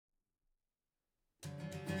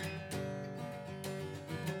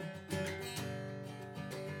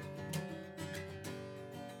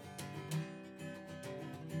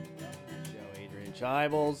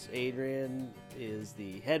Chibbles. Adrian is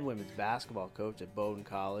the head women's basketball coach at Bowdoin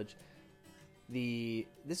College.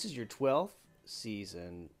 This is your 12th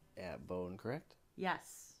season at Bowdoin, correct?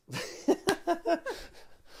 Yes.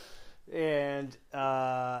 And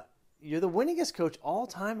you're the winningest coach all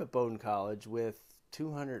time at Bowdoin College with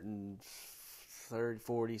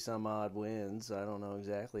 240 some odd wins. I don't know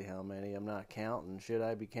exactly how many. I'm not counting. Should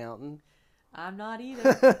I be counting? I'm not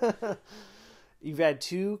either. You've had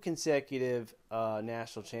 2 consecutive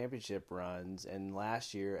national championship runs, and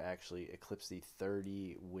last year actually eclipsed the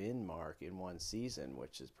 30-win mark in one season,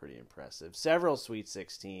 which is pretty impressive. Several Sweet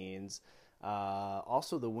 16s.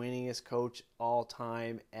 Also the winningest coach all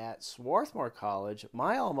time at Swarthmore College,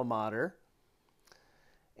 my alma mater,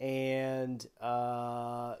 and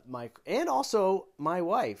also my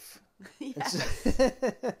wife. Yes.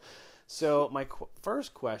 So my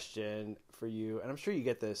first question for you, and I'm sure you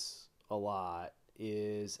get this a lot,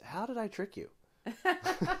 is how did I trick you?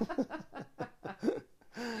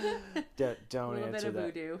 Don't a little answer bit of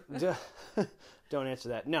that. voodoo. Don't answer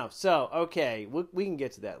that. No. So, okay, we can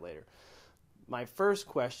get to that later. My first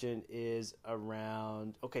question is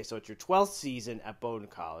around, okay, so it's your 12th season at Bowdoin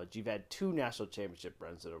College. You've had 2 national championship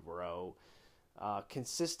runs in a row.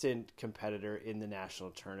 Consistent competitor in the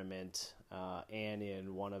national tournament and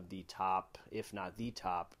in one of the top, if not the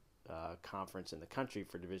top, conference in the country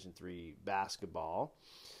for Division III basketball.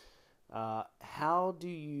 How do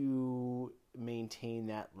you maintain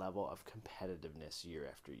that level of competitiveness year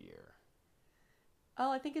after year? Oh,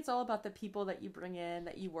 I think it's all about the people that you bring in,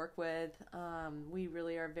 that you work with. We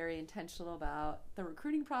really are very intentional about the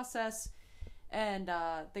recruiting process and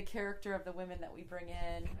the character of the women that we bring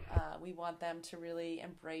in. We want them to really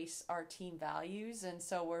embrace our team values, and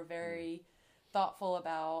so we're very thoughtful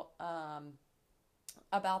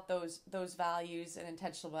about those values and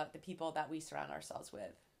intentional about the people that we surround ourselves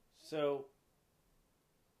with. So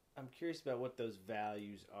I'm curious about what those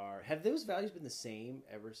values are. Have those values been the same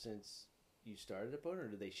ever since you started at Bowdoin, or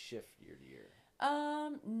do they shift year to year?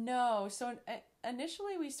 No. So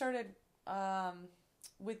initially we started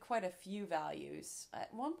with quite a few values.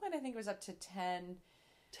 At one point I think it was up to 10.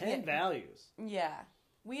 10 values? Yeah.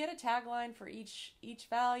 We had a tagline for each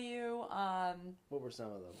value. What were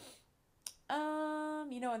some of them?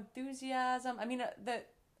 Enthusiasm. I mean,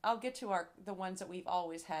 I'll get to the ones that we've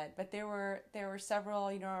always had, but there were several,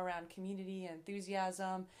 around community and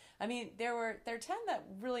enthusiasm. I mean, there are 10 that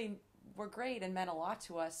really were great and meant a lot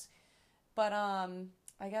to us. But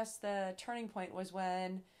I guess the turning point was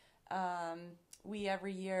when we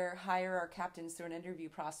every year hire our captains through an interview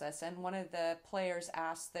process, and one of the players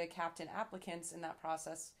asked the captain applicants in that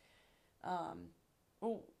process,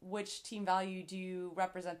 which team value do you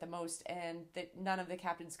represent the most? And that none of the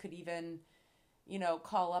captains could even,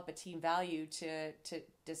 call up a team value to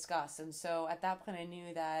discuss. And so at that point I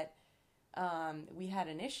knew that we had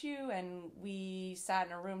an issue, and we sat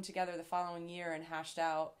in a room together the following year and hashed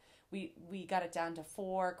out, we got it down to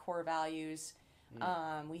 4 core values.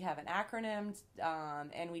 We have an acronym,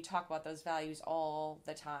 and we talk about those values all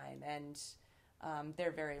the time, and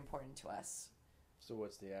they're very important to us. So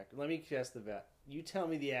what's the acronym? Let me guess you tell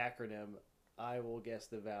me the acronym, I will guess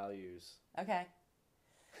the values. Okay.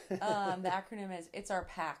 The acronym it's our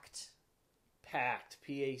PACT. PACT.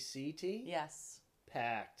 P-A-C-T? Yes.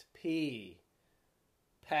 PACT. P.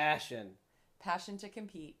 Passion. Passion to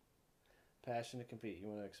compete. Passion to compete. You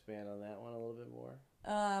want to expand on that one a little bit more?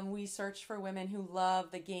 We search for women who love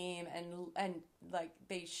the game and like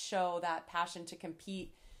they show that passion to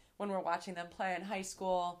compete when we're watching them play in high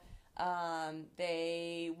school.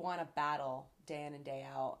 They want to battle day in and day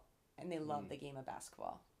out, and they love the game of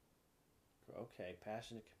basketball. Okay,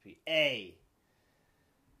 passion to compete.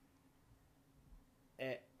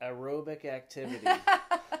 Aerobic activity.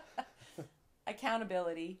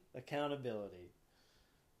 Accountability.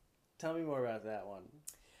 Tell me more about that one.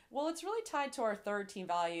 Well, it's really tied to our third team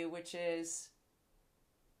value, which is,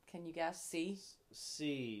 can you guess?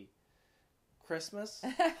 C. Christmas?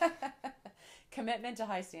 Commitment to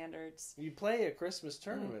high standards. You play a Christmas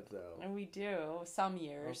tournament, though. And we do, some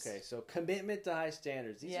years. Okay, so commitment to high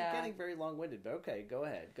standards. These are getting very long-winded, but okay, go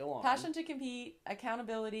ahead. Go on. Passion to compete,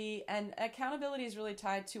 accountability, and accountability is really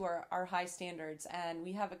tied to our high standards, and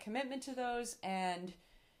we have a commitment to those, and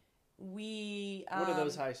we... What are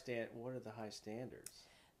the high standards?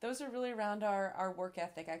 Those are really around our work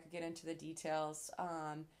ethic. I could get into the details.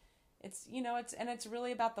 It's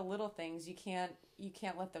really about the little things. You can't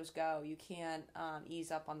let those go. You can't ease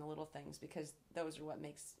up on the little things, because those are what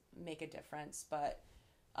make a difference. But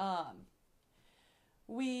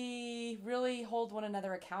we really hold one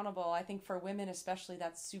another accountable. I think for women especially,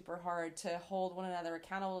 that's super hard to hold one another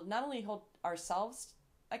accountable. Not only ourselves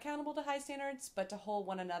accountable to high standards, but to hold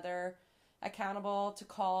one another accountable, to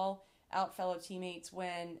call out fellow teammates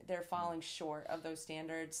when they're falling short of those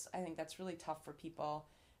standards. I think that's really tough for people,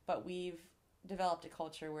 but we've developed a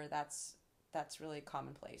culture where that's really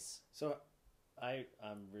commonplace. So I'm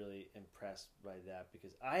really impressed by that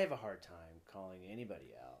because I have a hard time calling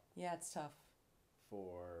anybody out. Yeah, it's tough.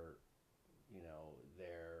 For,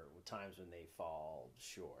 their times when they fall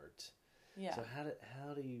short. Yeah. So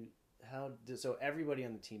so everybody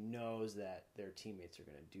on the team knows that their teammates are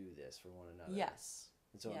going to do this for one another. Yes.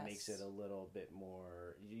 And so it makes it a little bit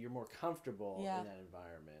more, you're more comfortable in that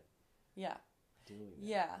environment. Yeah. Doing that.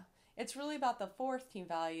 Yeah. It's really about the fourth team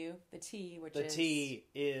value, the T, which is... The T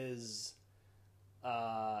is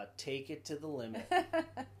take it to the limit.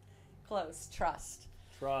 Close. Trust.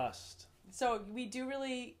 Trust. So we do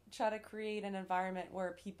really try to create an environment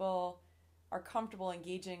where people are comfortable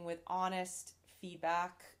engaging with honest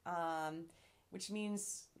feedback, which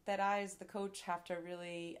means that I, as the coach, have to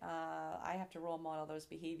really, I have to role model those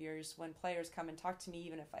behaviors. When players come and talk to me,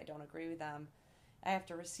 even if I don't agree with them, I have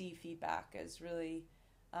to receive feedback as really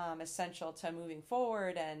essential to moving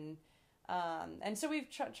forward. And so we've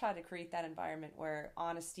tried to create that environment where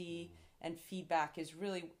honesty and feedback is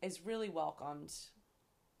really welcomed.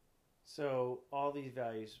 So all these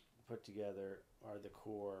values put together are the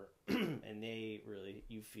core, and they really,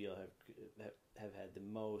 you feel, have had the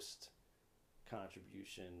most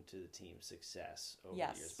contribution to the team's success over the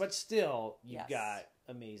years. But still, you've got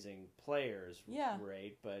amazing players,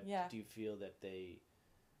 right? But do you feel that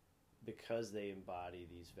because they embody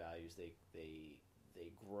these values,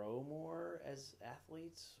 they grow more as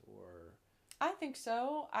athletes, or? I think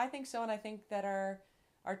so, and I think that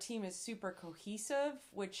our team is super cohesive,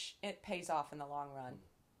 which it pays off in the long run.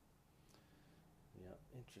 Yeah,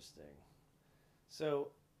 interesting.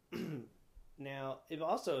 So now it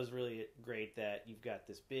also is really great that you've got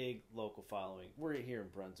this big local following. We're here in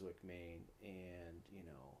Brunswick, Maine, and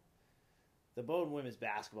the Bowdoin women's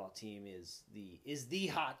basketball team is the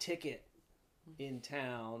hot ticket in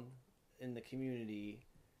town, in the community.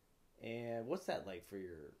 And what's that like for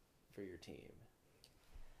your team?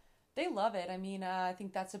 They love it. I mean, I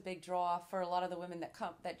think that's a big draw for a lot of the women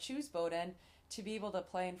that choose Bowdoin, to be able to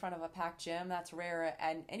play in front of a packed gym. That's rare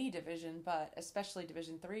in any division, but especially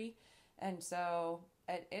Division III. And so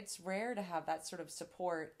it's rare to have that sort of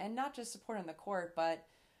support, and not just support on the court, but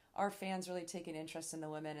our fans really take an interest in the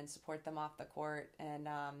women and support them off the court. And,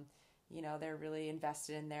 they're really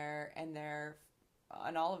invested in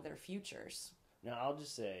all of their futures. Now, I'll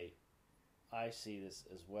just say, I see this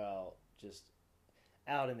as well, just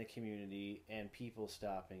out in the community, and people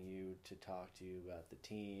stopping you to talk to you about the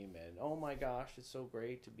team, and oh my gosh, it's so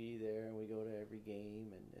great to be there, and we go to every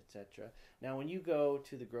game, and etc. Now, when you go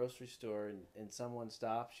to the grocery store and someone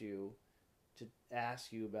stops you to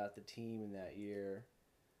ask you about the team in that year,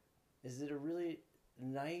 is it a really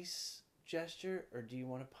nice gesture, or do you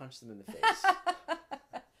want to punch them in the face?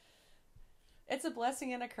 It's a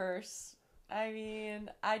blessing and a curse. I mean,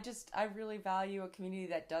 I really value a community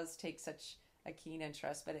that does take such a keen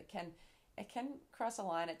interest, but it can cross a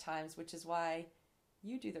line at times, which is why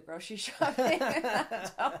you do the grocery shopping and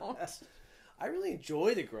I don't. I really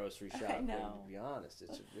enjoy the grocery shopping, to be honest.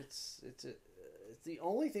 It's the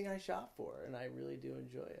only thing I shop for, and I really do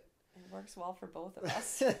enjoy it. It works well for both of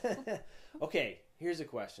us. Okay, here's a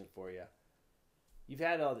question for you. You've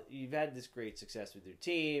had this great success with your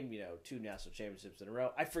team, 2 national championships in a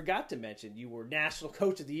row. I forgot to mention you were National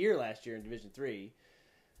Coach of the Year last year in Division III.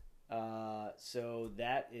 So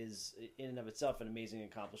that is in and of itself an amazing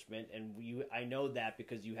accomplishment, and I know that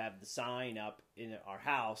because you have the sign up in our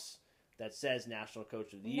house that says National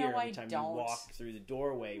Coach of the Year. Every time you walk through the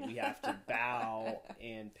doorway, we have to bow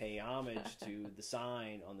and pay homage to the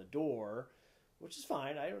sign on the door, which is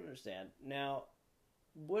fine. I don't understand. Now,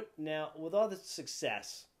 with all this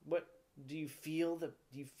success, what do you feel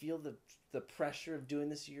the pressure of doing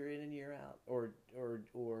this year in and year out,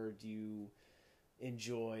 or do you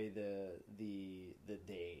enjoy the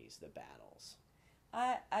days, the battles?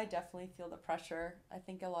 I definitely feel the pressure. I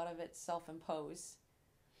think a lot of it's self-imposed.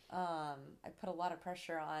 I put a lot of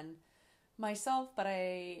pressure on myself, but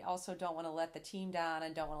I also don't want to let the team down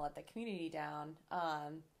and don't want to let the community down.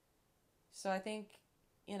 So I think,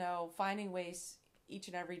 finding ways each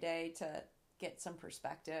and every day to get some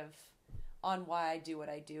perspective on why I do what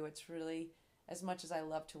I do. It's really, as much as I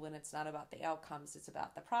love to win, it's not about the outcomes. It's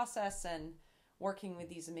about the process and working with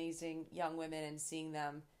these amazing young women and seeing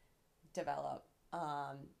them develop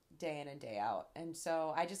day in and day out. And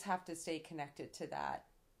so I just have to stay connected to that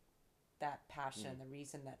passion, the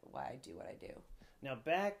reason why I do what I do. Now,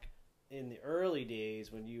 back in the early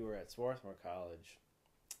days when you were at Swarthmore College,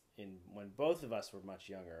 when both of us were much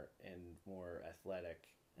younger and more athletic,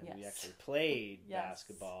 and we actually played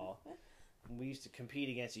basketball, we used to compete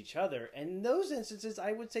against each other. And in those instances,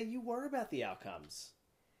 I would say you were about the outcomes.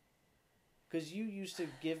 Because you used to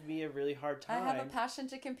give me a really hard time. I have a passion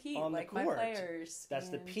to compete, like my players. That's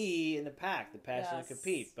the P in the pack, the passion to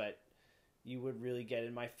compete. But you would really get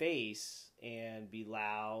in my face and be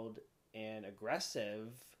loud and aggressive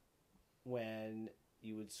when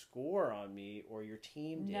you would score on me or your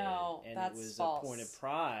team did. No, and that's it was false. a point of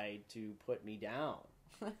pride to put me down.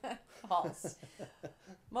 False.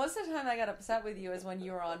 Most of the time I got upset with you is when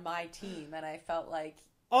you were on my team and I felt like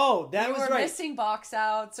that was right. You were missing box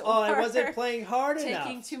outs. Or I wasn't playing hard enough.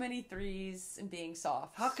 Taking too many threes and being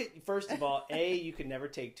soft. First of all, you could never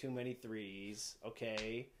take too many threes,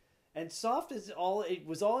 okay? And soft is it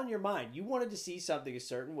was all in your mind. You wanted to see something a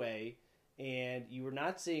certain way, and you were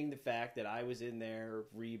not seeing the fact that I was in there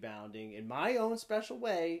rebounding in my own special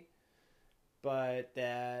way, but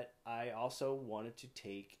that I also wanted to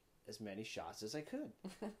take as many shots as I could.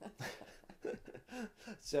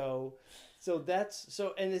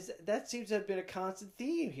 That seems to have been a constant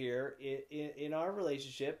theme here in our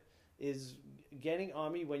relationship, is getting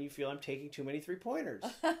on me when you feel I'm taking too many 3-pointers.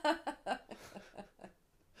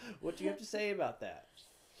 What do you have to say about that?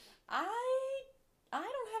 I don't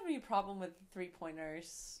have any problem with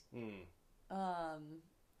 3-pointers.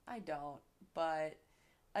 I don't. But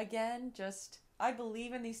again, I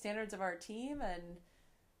believe in these standards of our team, and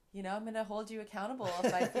I'm going to hold you accountable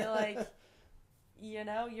if I feel like you're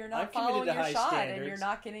not following your shot standards. And you're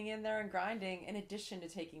not getting in there and grinding, in addition to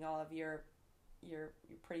taking all of your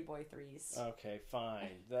pretty boy threes. Okay,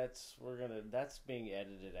 fine. That's being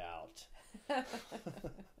edited out.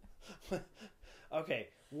 Okay,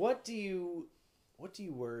 what do you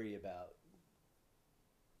worry about?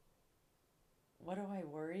 What do I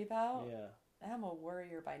worry about? Yeah. I'm a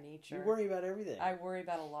worrier by nature. You worry about everything. I worry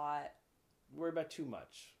about a lot. You worry about too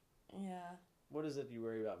much. Yeah. What is it you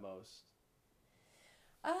worry about most?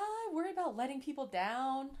 I worry about letting people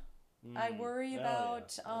down. I worry about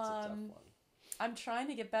that's a tough one. I'm trying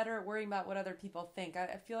to get better at worrying about what other people think.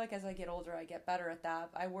 I feel like as I get older, I get better at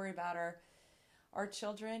that. I worry about our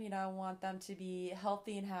children. I want them to be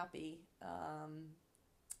healthy and happy. I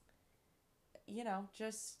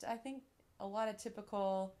think a lot of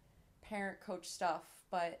typical parent-coach stuff.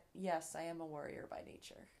 But yes, I am a worrier by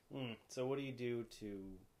nature. So what do you do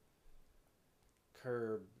to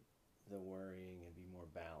curb the worrying and be more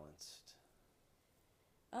balanced?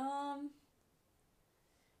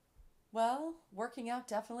 Well, working out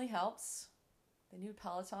definitely helps. The new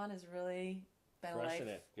Peloton has really been a life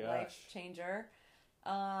changer.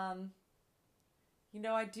 I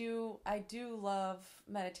do love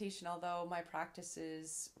meditation, although my practice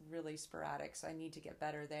is really sporadic, so I need to get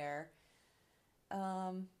better there.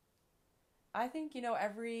 I think,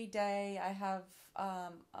 every day I have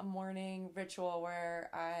a morning ritual where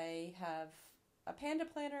I have a Panda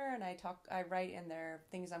planner and I write in there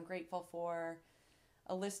things I'm grateful for,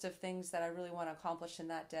 a list of things that I really want to accomplish in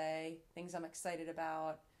that day, things I'm excited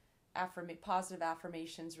about. Positive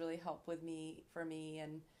affirmations really help for me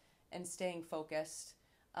and staying focused.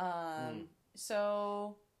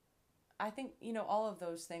 So I think, all of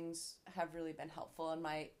those things have really been helpful in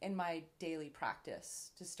my daily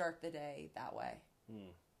practice to start the day that way.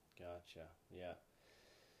 Gotcha. Yeah.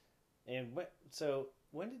 And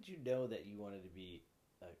when did you know that you wanted to be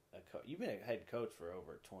a coach? You've been a head coach for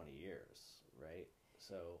over 20 years, right?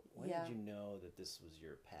 So when did you know that this was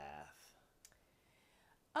your path?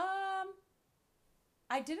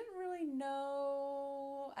 I didn't really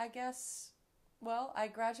know, I guess. Well, I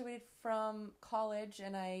graduated from college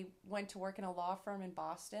and I went to work in a law firm in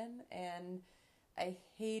Boston, and I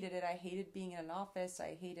hated it. I hated being in an office.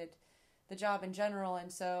 I hated the job in general.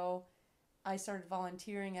 And so I started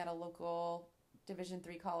volunteering at a local Division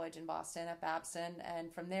III college in Boston at Babson.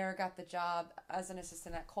 And from there got the job as an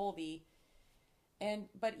assistant at Colby.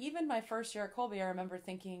 But even my first year at Colby, I remember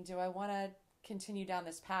thinking, do I want to continue down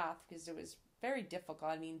this path? Because it was very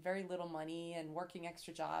difficult. I mean, very little money and working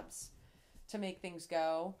extra jobs to make things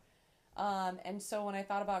go. And so when I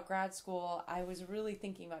thought about grad school, I was really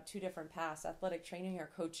thinking about two different paths, athletic training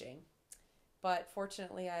or coaching. But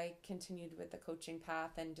fortunately, I continued with the coaching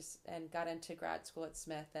path and got into grad school at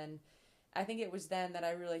Smith. And I think it was then that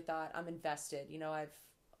I really thought, I'm invested.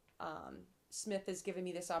 Smith has given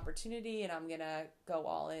me this opportunity, and I'm going to go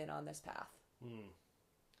all in on this path.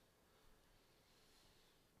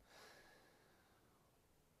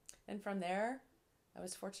 And from there, I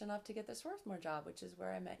was fortunate enough to get the Swarthmore job, which is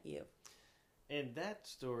where I met you. And that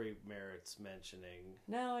story merits mentioning.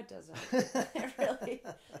 No, it doesn't.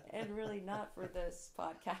 it really not for this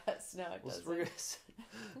podcast. No, it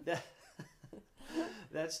doesn't.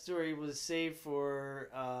 That story was saved for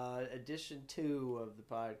edition 2 of the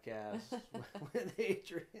podcast with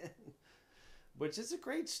Adrian, which is a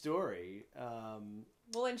great story.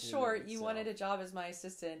 Well, in short, you wanted a job as my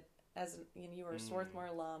assistant, you were a Swarthmore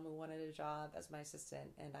alum who wanted a job as my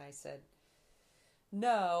assistant, and I said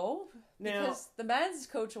no, because the men's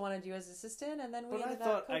coach wanted you as assistant, and then we ended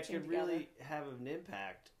up coaching together. But I thought I could really have an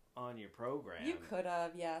impact on your program. You could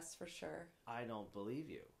have, yes, for sure. I don't believe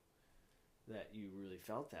you that you really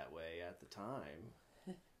felt that way at the time.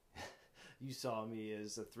 You saw me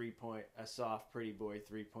as a soft, pretty boy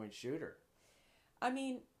 3-point shooter. I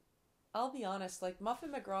mean, I'll be honest, like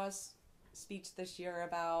Muffin McGraw's speech this year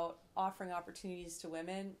about offering opportunities to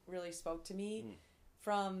women really spoke to me.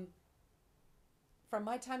 From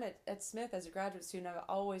my time at Smith as a graduate student, I've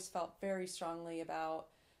always felt very strongly about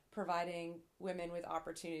providing women with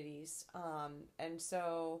opportunities. And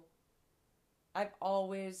so I've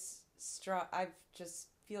always I just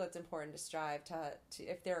feel it's important to strive to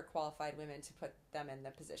if there are qualified women, to put them in the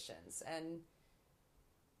positions. And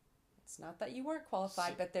it's not that you weren't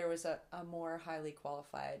qualified, but there was a more highly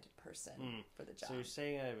qualified person for the job. So you're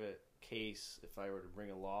saying I have a case if I were to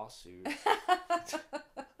bring a lawsuit?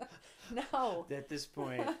 No. At this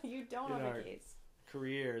point, you don't have a case.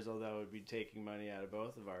 Careers, although it would be taking money out of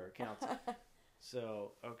both of our accounts.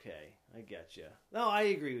 So, okay, I get you. No, I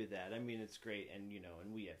agree with that. I mean, it's great, and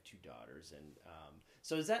and we have 2 daughters, and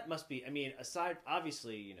so that must be. I mean, aside,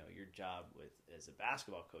 obviously, your job as a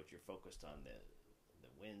basketball coach, you're focused on the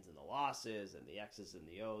wins and the losses and the X's and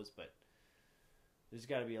the O's, but there's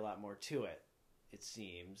got to be a lot more to it. It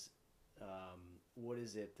seems. What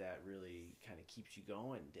is it that really kind of keeps you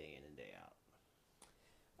going day in and day out?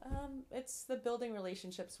 It's the building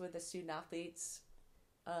relationships with the student athletes.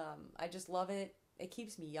 I just love it. It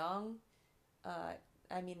keeps me young.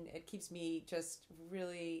 It keeps me just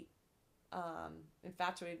really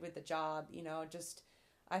infatuated with the job.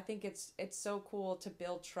 I think it's so cool to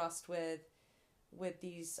build trust with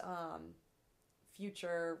these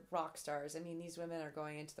future rock stars. I mean, these women are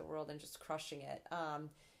going into the world and just crushing it.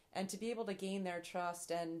 And to be able to gain their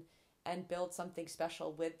trust and build something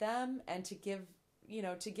special with them, and to give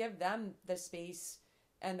them the space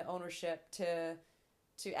and the ownership to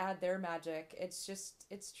add their magic,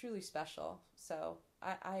 it's truly special. So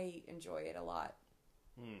I enjoy it a lot.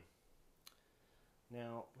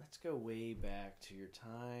 Now let's go way back to your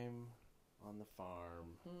time on the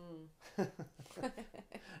farm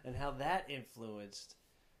and how that influenced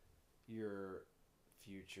your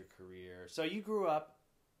future career. So you grew up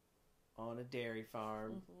on a dairy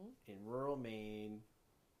farm in rural Maine,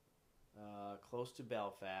 close to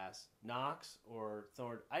Belfast. Knox or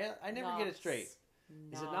Thorn? I never Knox. get it straight.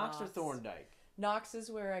 Is it Knox or Thorndike? Knox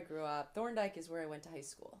is where I grew up. Thorndike is where I went to high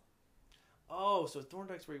school. Oh, so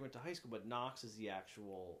Thorndike's where you went to high school, but Knox is the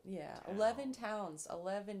actual town. 11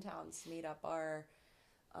 towns made up our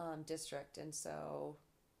district, and so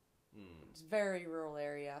it's a very rural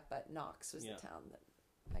area, but Knox was the town that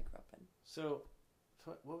I grew up in. So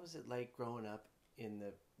what was it like growing up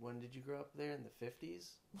when did you grow up there, in the 50s?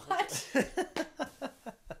 What?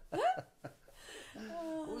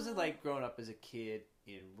 What was it like growing up as a kid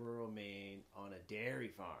in rural Maine on a dairy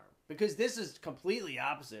farm? Because this is completely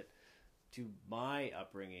opposite to my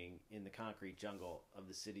upbringing in the concrete jungle of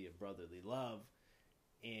the city of brotherly love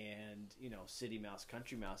and, city mouse,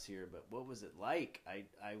 country mouse here. But what was it like? I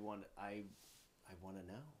want to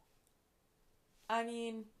know. I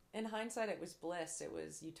mean, in hindsight, it was bliss. It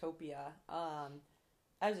was utopia.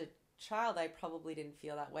 As a child, I probably didn't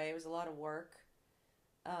feel that way. It was a lot of work.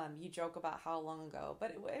 You joke about how long ago,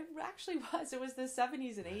 but it actually was. It was the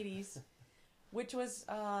 70s and 80s, which was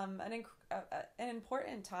an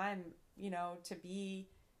important time, to be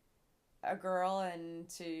a girl and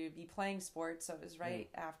to be playing sports. So it was right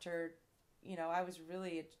after, I was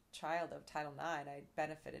really a child of Title IX. I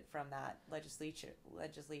benefited from that legislation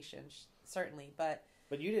certainly, but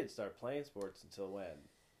you didn't start playing sports until when?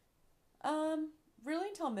 Really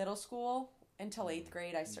until middle school. Until 8th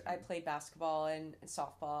grade, I played basketball and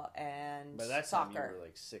softball and by that soccer. Time you were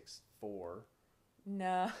like 6'4".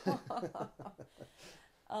 No.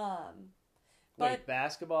 Wait,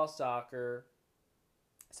 basketball, soccer,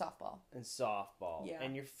 softball, and softball. Yeah.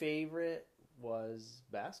 And your favorite was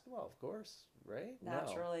basketball, of course, right?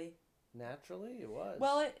 Naturally. No. Naturally, it was.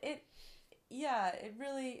 Well, it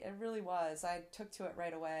really was. I took to it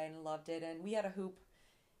right away and loved it. And we had a hoop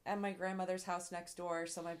at my grandmother's house next door.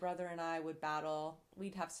 So my brother and I would battle.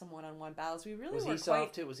 We'd have some one-on-one battles. We really Was were he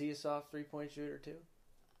soft too? Was he a soft 3-point shooter too?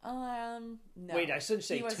 No. Wait, I shouldn't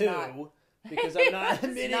say He was two not. because I'm not He was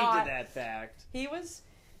admitting not. to that fact. He was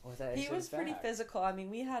Or that he is a was pretty fact. physical. I mean,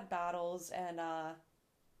 we had battles, and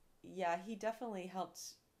yeah, he definitely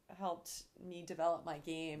helped me develop my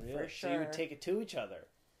game Really? for sure. So you would take it to each other.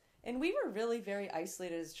 And we were really very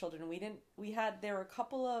isolated as children. There were a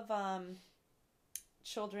couple of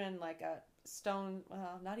children like a stone,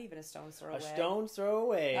 well, not even a stone's throw away. A stone's throw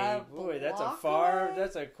away. A Boy, block away?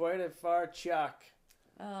 That's quite a far chuck.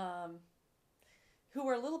 Who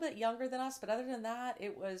were a little bit younger than us, but other than that,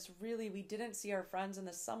 it was really, we didn't see our friends in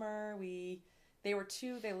the summer. They lived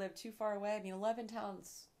too far away. I mean, 11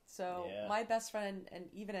 towns. So Yeah. my best friend, and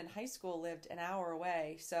even in high school, lived an hour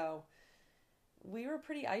away. So we were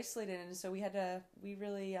pretty isolated, and so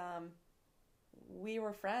we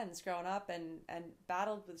were friends growing up and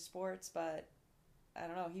battled with sports, but I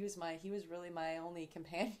don't know, he was really my only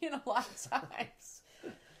companion a lot of times.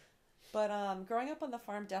 But growing up on the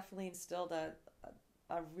farm definitely instilled a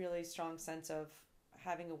really strong sense of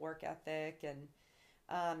having a work ethic and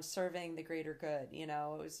serving the greater good. You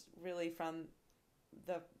know, it was really from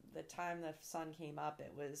the time the sun came up,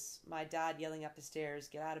 it was my dad yelling up the stairs,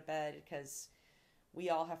 get out of bed, because we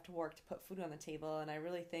all have to work to put food on the table. And I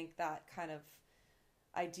really think that kind of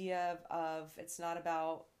idea of it's not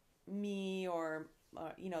about me or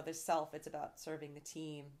the self, it's about serving the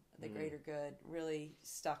team, the greater good, really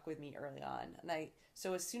stuck with me early on. And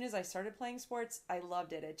so as soon as I started playing sports, I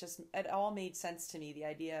loved it. It all made sense to me. The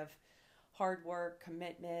idea of hard work,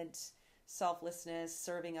 commitment, selflessness,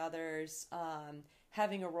 serving others,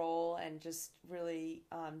 having a role, and just really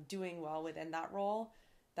doing well within that role,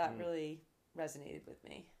 that really resonated with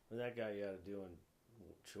me. Well, that got you out of doing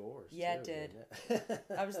chores. Yeah, too, it did. didn't it?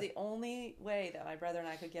 That was the only way that my brother and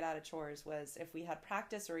I could get out of chores, was if we had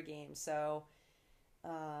practice or a game. So,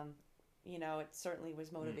 it certainly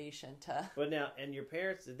was motivation to. But now, and your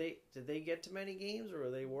parents, did they get to many games, or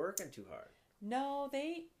were they working too hard? No,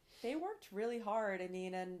 they worked really hard. I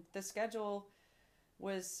mean, and the schedule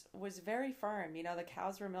was very firm. You know, the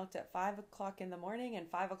cows were milked at 5:00 in the morning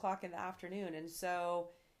and 5:00 in the afternoon, and so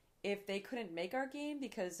if they couldn't make our game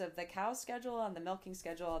because of the cow schedule and the milking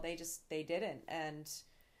schedule, they didn't. And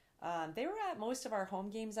they were at most of our home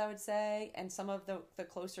games, I would say, and some of the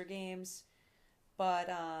closer games, but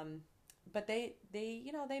they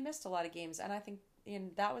missed a lot of games, and I think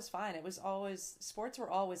that was fine. It was always, sports were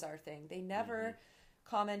always our thing. They never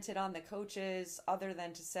commented on the coaches other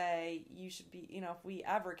than to say, you should be, if we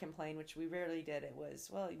ever complained, which we rarely did, it was,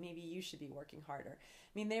 well, maybe you should be working harder.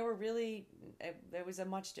 I mean, they were really, it was a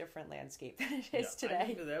much different landscape than it is today. I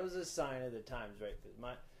think that was a sign of the times, right?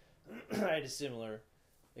 Because I had a similar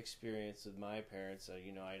experience with my parents. My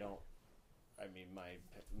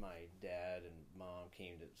dad and mom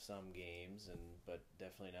came to some games, but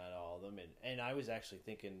definitely not all of them. And I was actually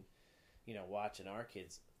thinking, watching our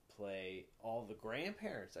kids play, all the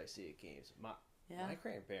grandparents I see at games. My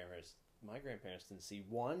grandparents didn't see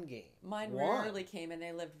one game. Mine rarely came, and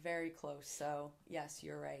they lived very close. So yes,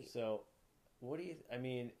 you're right. So,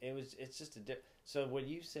 it's just so what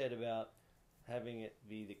you said about having it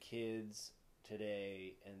be the kids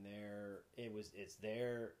today, and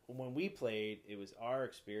when we played, it was our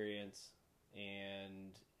experience,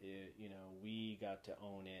 and we got to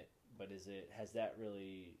own it. But has that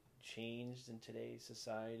really changed in today's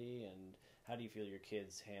society, and how do you feel your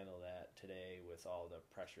kids handle that today with all the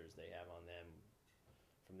pressures they have on them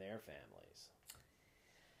from their families?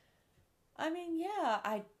 I mean,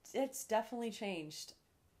 yeah, it's definitely changed.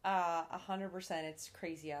 100%. It's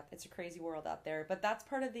crazy it's a crazy world out there, but that's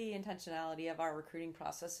part of the intentionality of our recruiting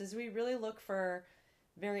process, is we really look for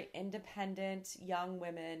very independent young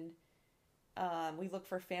women. We look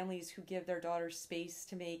for families who give their daughters space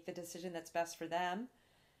to make the decision that's best for them.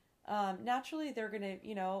 Naturally, they're gonna,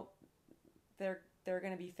 they're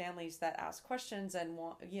gonna be families that ask questions and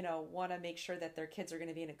want to make sure that their kids are going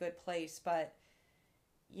to be in a good place. But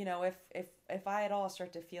if I at all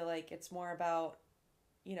start to feel like it's more about,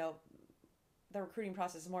 the recruiting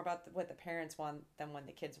process is more about what the parents want than what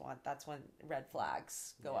the kids want, that's when red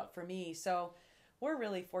flags go up for me. So we're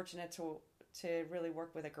really fortunate to really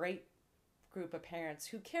work with a great group of parents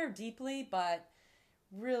who care deeply, but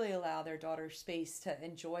really allow their daughters space to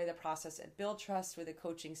enjoy the process and build trust with the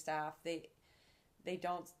coaching staff. They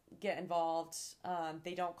don't get involved.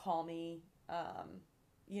 They don't call me,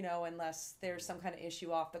 unless there's some kind of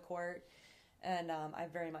issue off the court. And I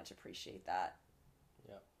very much appreciate that.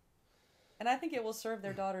 Yeah. And I think it will serve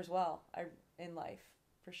their daughters well in life,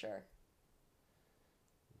 for sure.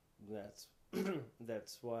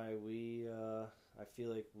 That's why I feel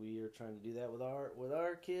like we are trying to do that with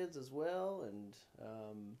our kids as well, and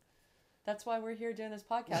that's why we're here doing this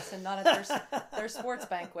podcast and not at their sports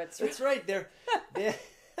banquets. That's right. They're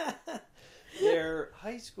their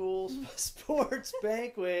high school sports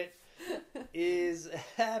banquet is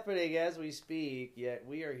happening as we speak, yet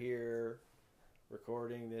we are here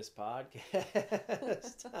recording this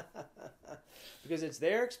podcast because it's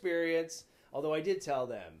their experience. Although I did tell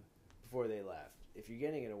them before they left, if you're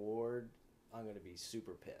getting an award, I'm going to be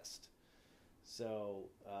super pissed. So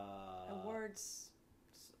awards,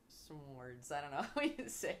 some words. I don't know how you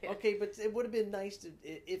say it. Okay, but it would have been nice to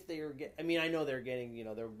if they were I mean, I know they're getting,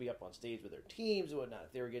 they'll be up on stage with their teams and whatnot.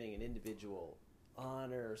 If they were getting an individual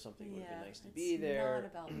honor or something, it would have been nice to be there.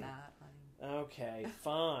 It's not about that, honey. Okay,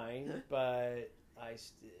 fine, but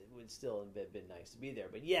it would still have been nice to be there.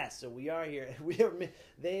 But yes, so we are here.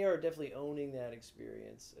 They are definitely owning that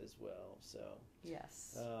experience as well. So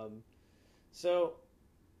yes. So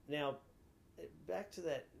now back to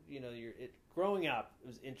that. Growing up, it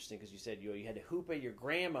was interesting because you said you had to hoop at your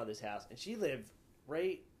grandmother's house, and she lived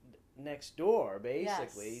right next door,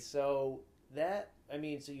 basically. Yes. So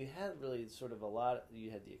so you had really sort of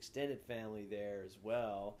you had the extended family there as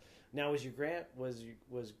well. Now, was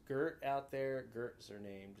Gert out there? Gert's her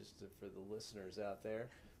name, for the listeners out there.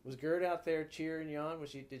 Was Gert out there cheering you on?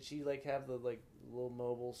 Did she have the little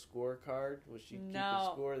mobile scorecard? Was she keeping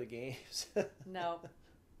score of the games? No.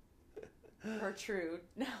 Gertrude,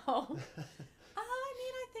 no. I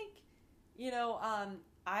mean, I think,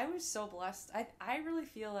 I was so blessed. I really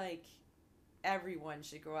feel like everyone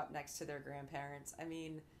should grow up next to their grandparents. I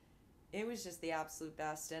mean, it was just the absolute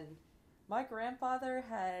best. And my grandfather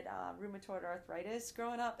had rheumatoid arthritis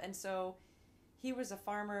growing up, and so he was a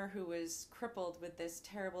farmer who was crippled with this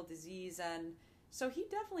terrible disease, and so he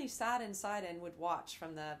definitely sat inside and would watch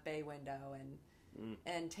from the bay window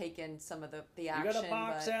and take in some of the action. You gotta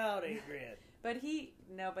box out, Adrian. But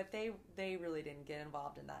they really didn't get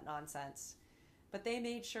involved in that nonsense. But they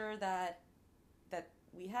made sure that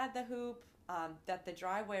we had the hoop, that the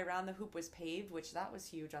driveway around the hoop was paved, which that was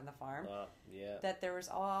huge on the farm. Yeah. That there was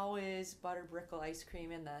always butter brickle ice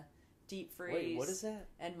cream in the deep freeze. Wait, what is that?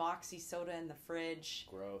 And Moxie soda in the fridge.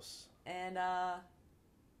 Gross. And I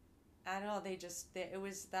don't know.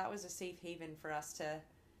 That was a safe haven for us to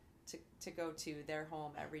go to their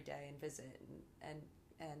home every day and visit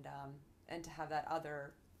and to have that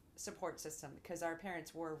other support system, because our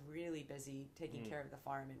parents were really busy taking care of the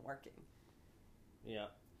farm and working. Yeah.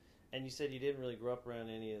 And you said you didn't really grow up around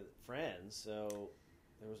any of the friends, so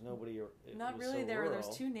there was nobody. Not really. There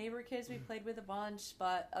was 2 neighbor kids we played with a bunch,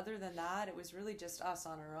 but other than that, it was really just us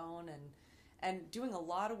on our own and doing a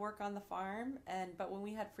lot of work on the farm. But when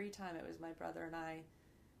we had free time, it was my brother and I,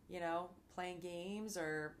 playing games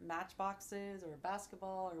or matchboxes or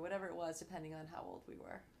basketball or whatever it was, depending on how old we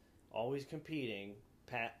were. Always competing,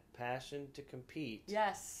 passion to compete.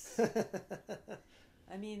 Yes.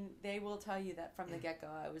 I mean, they will tell you that from the get-go.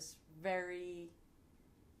 I was very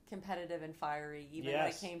competitive and fiery, even when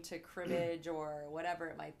it came to cribbage or whatever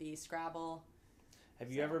it might be, Scrabble.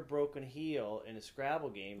 Have you ever broken a heel in a Scrabble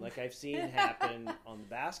game like I've seen happen on the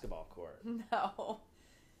basketball court?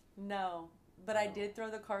 No. But I did throw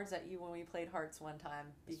the cards at you when we played Hearts one time.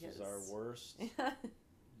 This was our worst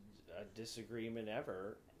disagreement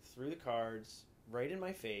ever. Threw the cards right in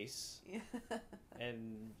my face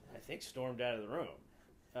and I think stormed out of the room.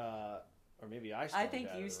 Or maybe I stormed out. I think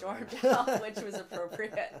you stormed room. out, which was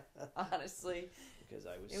appropriate, honestly. Because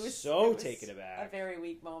I was taken a aback. Very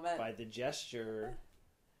weak moment. By the gesture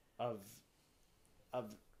of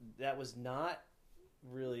that was not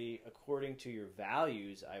really according to your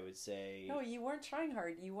values, I would say. No, you weren't trying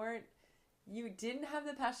hard. You didn't have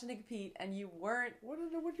the passion to compete, and you weren't. What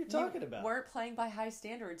you're talking about? Weren't playing by high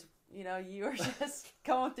standards. You were just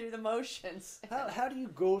going through the motions. How do you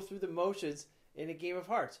go through the motions in a game of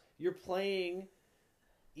Hearts? You're playing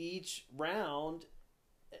each round,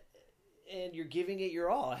 and you're giving it your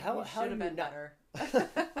all. How should have been better.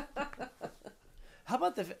 How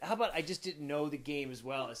about I just didn't know the game as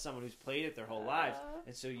well as someone who's played it their whole lives,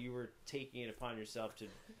 and so you were taking it upon yourself to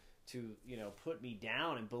put me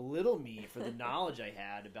down and belittle me for the knowledge I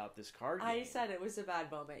had about this card game. I said it was a bad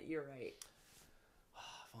moment. You're right.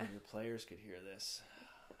 If only your players could hear this.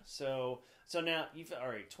 So now you've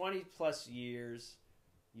 20 plus years.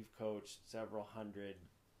 You've coached several hundred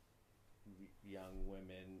young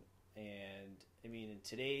women, and I mean, in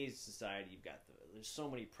today's society, there's so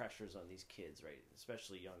many pressures on these kids, right?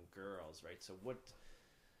 Especially young girls, right? So what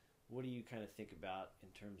do you kind of think about in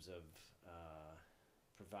terms of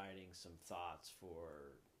providing some thoughts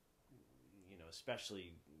for,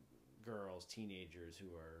 especially girls, teenagers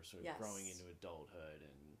who are sort of Yes. growing into adulthood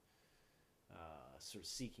and sort of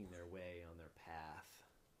seeking their way on their path.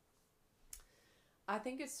 I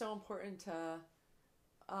think it's so important to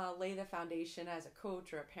lay the foundation as a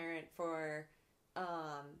coach or a parent for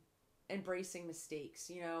embracing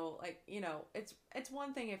mistakes. It's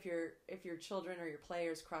one thing if your children or your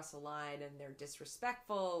players cross a line and they're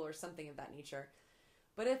disrespectful or something of that nature.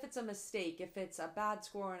 But if it's a mistake, if it's a bad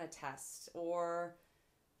score on a test or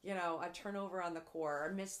a turnover on the court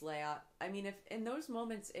or a missed layup, I mean, if in those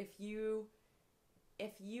moments, if you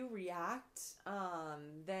react,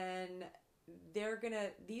 then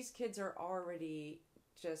these kids are already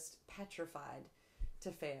just petrified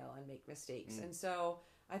to fail and make mistakes. And so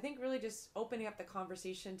I think really just opening up the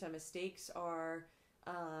conversation to mistakes are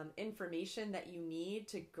information that you need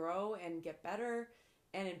to grow and get better,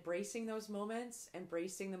 and embracing those moments,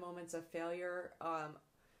 embracing the moments of failure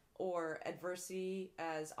or adversity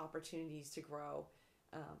as opportunities to grow.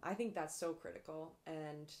 I think that's so critical.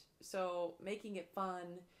 And so making it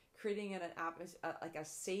fun, creating an atmosphere, like a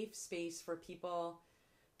safe space for people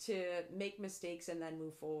to make mistakes and then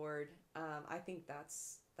move forward. I think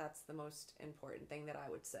that's the most important thing that I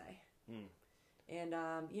would say. And,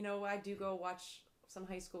 I do go watch some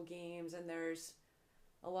high school games, and there's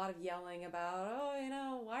a lot of yelling about,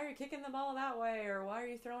 why are you kicking the ball that way? Or why are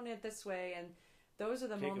you throwing it this way? And those are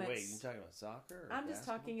the moments. Wait, you talking about soccer? I'm just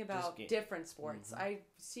talking about different sports. I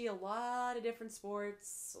see a lot of different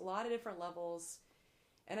sports, a lot of different levels.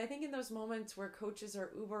 And I think in those moments where coaches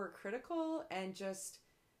are uber critical and just,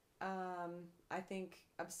 I think,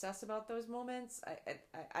 obsess about those moments,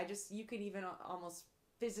 I just, you could even almost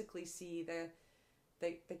physically see the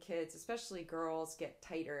kids, especially girls, get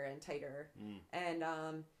tighter and tighter. And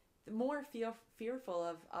the more fearful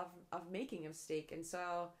of making a mistake. And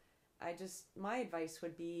so my advice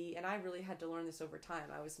would be, and I really had to learn this over time.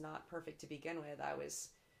 I was not perfect to begin with. I was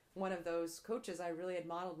one of those coaches. I really had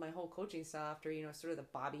modeled my whole coaching style after, sort of the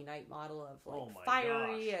Bobby Knight model of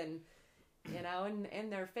fiery gosh. And, in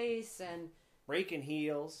their face and breaking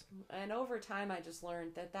heels. And over time, I just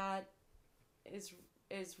learned that is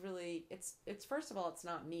really, it's first of all, it's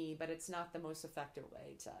not me, but it's not the most effective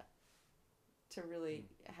way to really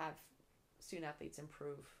have student athletes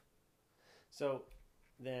improve. So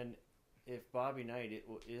then, if Bobby Knight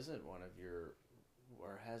isn't one of your,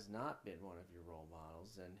 or has not been one of your role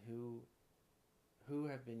models, then who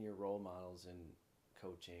have been your role models in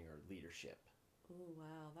coaching or leadership? Oh,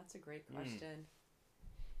 wow, that's a great question.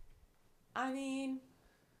 I mean,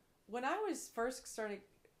 when I was first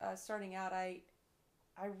starting out, I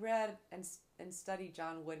read and studied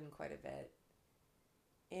John Wooden quite a bit.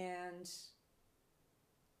 And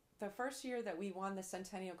the first year that we won the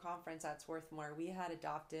Centennial Conference at Swarthmore, we had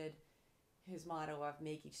adopted his motto of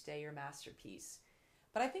 "Make each day your masterpiece."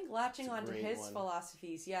 But I think latching onto his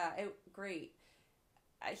philosophies, great.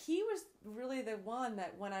 He was really the one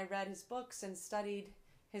that when I read his books and studied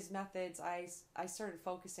his methods, I started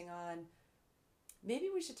focusing on, maybe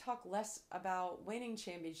we should talk less about winning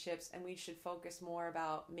championships and we should focus more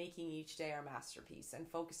about making each day our masterpiece and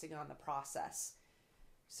focusing on the process.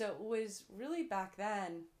 So it was really back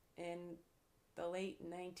then in the late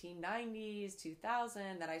 1990s,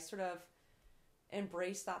 2000, that I sort of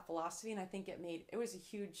embraced that philosophy, and I think it was a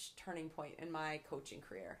huge turning point in my coaching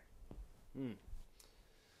career.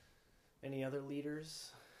 Any other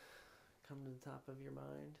leaders come to the top of your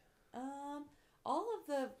mind? All of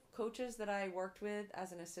the coaches that I worked with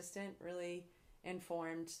as an assistant really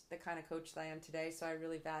informed the kind of coach that I am today, so I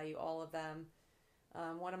really value all of them.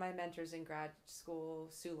 One of my mentors in grad school,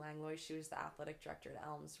 Sue Langlois, she was the athletic director at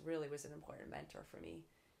Elms, really was an important mentor for me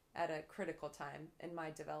at a critical time in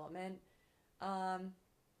my development. And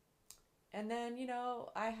then,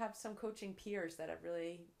 I have some coaching peers that have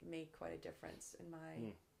really made quite a difference in my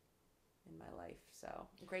life. So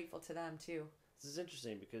I'm grateful to them too. This is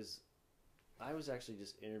interesting because I was actually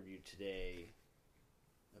just interviewed today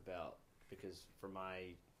because for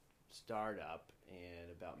my startup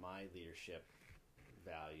and about my leadership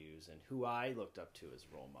values and who I looked up to as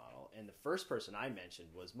a role model. And the first person I mentioned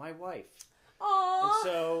was my wife. Aww. And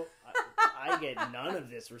so I get none of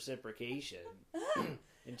this reciprocation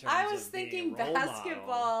in terms I was of being thinking a role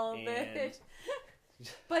basketball, model.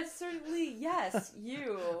 but certainly, yes,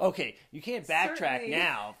 you. Okay, you can't backtrack Certainly.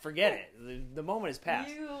 now. Forget it. The moment has passed.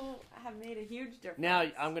 You have made a huge difference. Now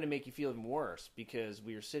I'm going to make you feel even worse because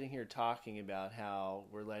we are sitting here talking about how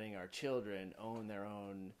we're letting our children own their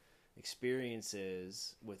own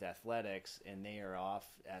experiences with athletics, and they are off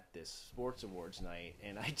at this sports awards night.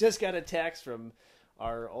 And I just got a text from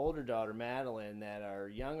our older daughter Madeline that our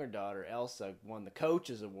younger daughter Elsa won the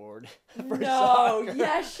coach's award for No, soccer.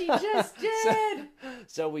 yes, she just did.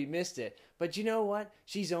 So we missed it. But you know what?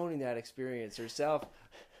 She's owning that experience herself.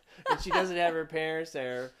 And she doesn't have her parents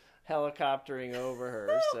there helicoptering over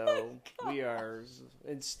her. So we are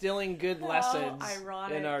instilling good lessons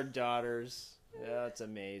ironic. in our daughters. Yeah, it's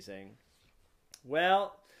amazing.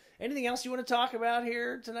 Well, anything else you want to talk about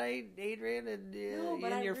here tonight, Adrian, No,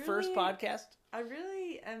 but in your first podcast? I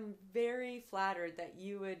really am very flattered that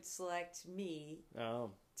you would select me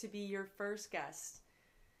to be your first guest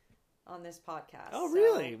on this podcast. Oh,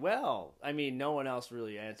 really? Well, I mean, no one else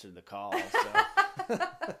really answered the call, so.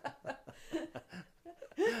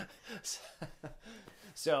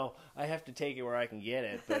 So I have to take it where I can get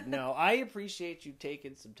it. But no, I appreciate you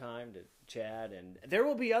taking some time to chat. And there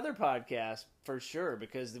will be other podcasts for sure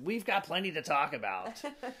because we've got plenty to talk about.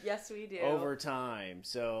 Yes, we do. Over time.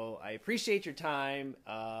 So I appreciate your time.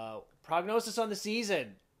 Prognosis on the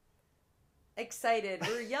season. Excited.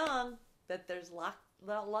 We're young, but there's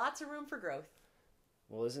lots of room for growth.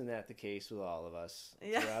 Well, isn't that the case with all of us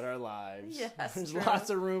Yeah. throughout our lives? Yes, There's true. lots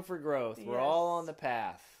of room for growth. We're Yes. all on the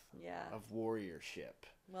path Yeah. of warriorship.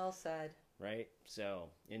 Well said. Right? So,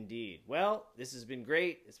 indeed. Well, this has been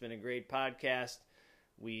great. It's been a great podcast.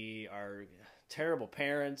 We are terrible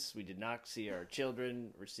parents. We did not see our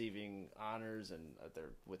children receiving honors and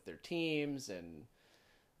with their teams, and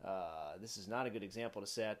this is not a good example to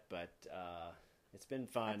set, but it's been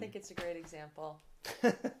fun. I think it's a great example.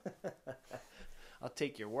 I'll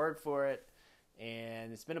take your word for it.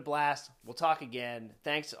 And it's been a blast. We'll talk again.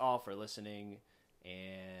 Thanks all for listening,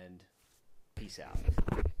 and peace out.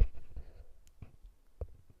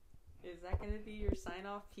 Is that going to be your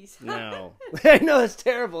sign-off? Peace out? No. I know, that's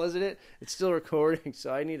terrible, isn't it? It's still recording,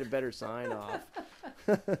 so I need a better sign-off.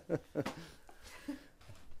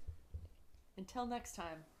 Until next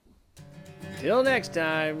time. Till next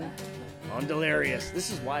time on Delirious.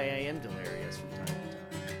 This is why I am delirious from time to time.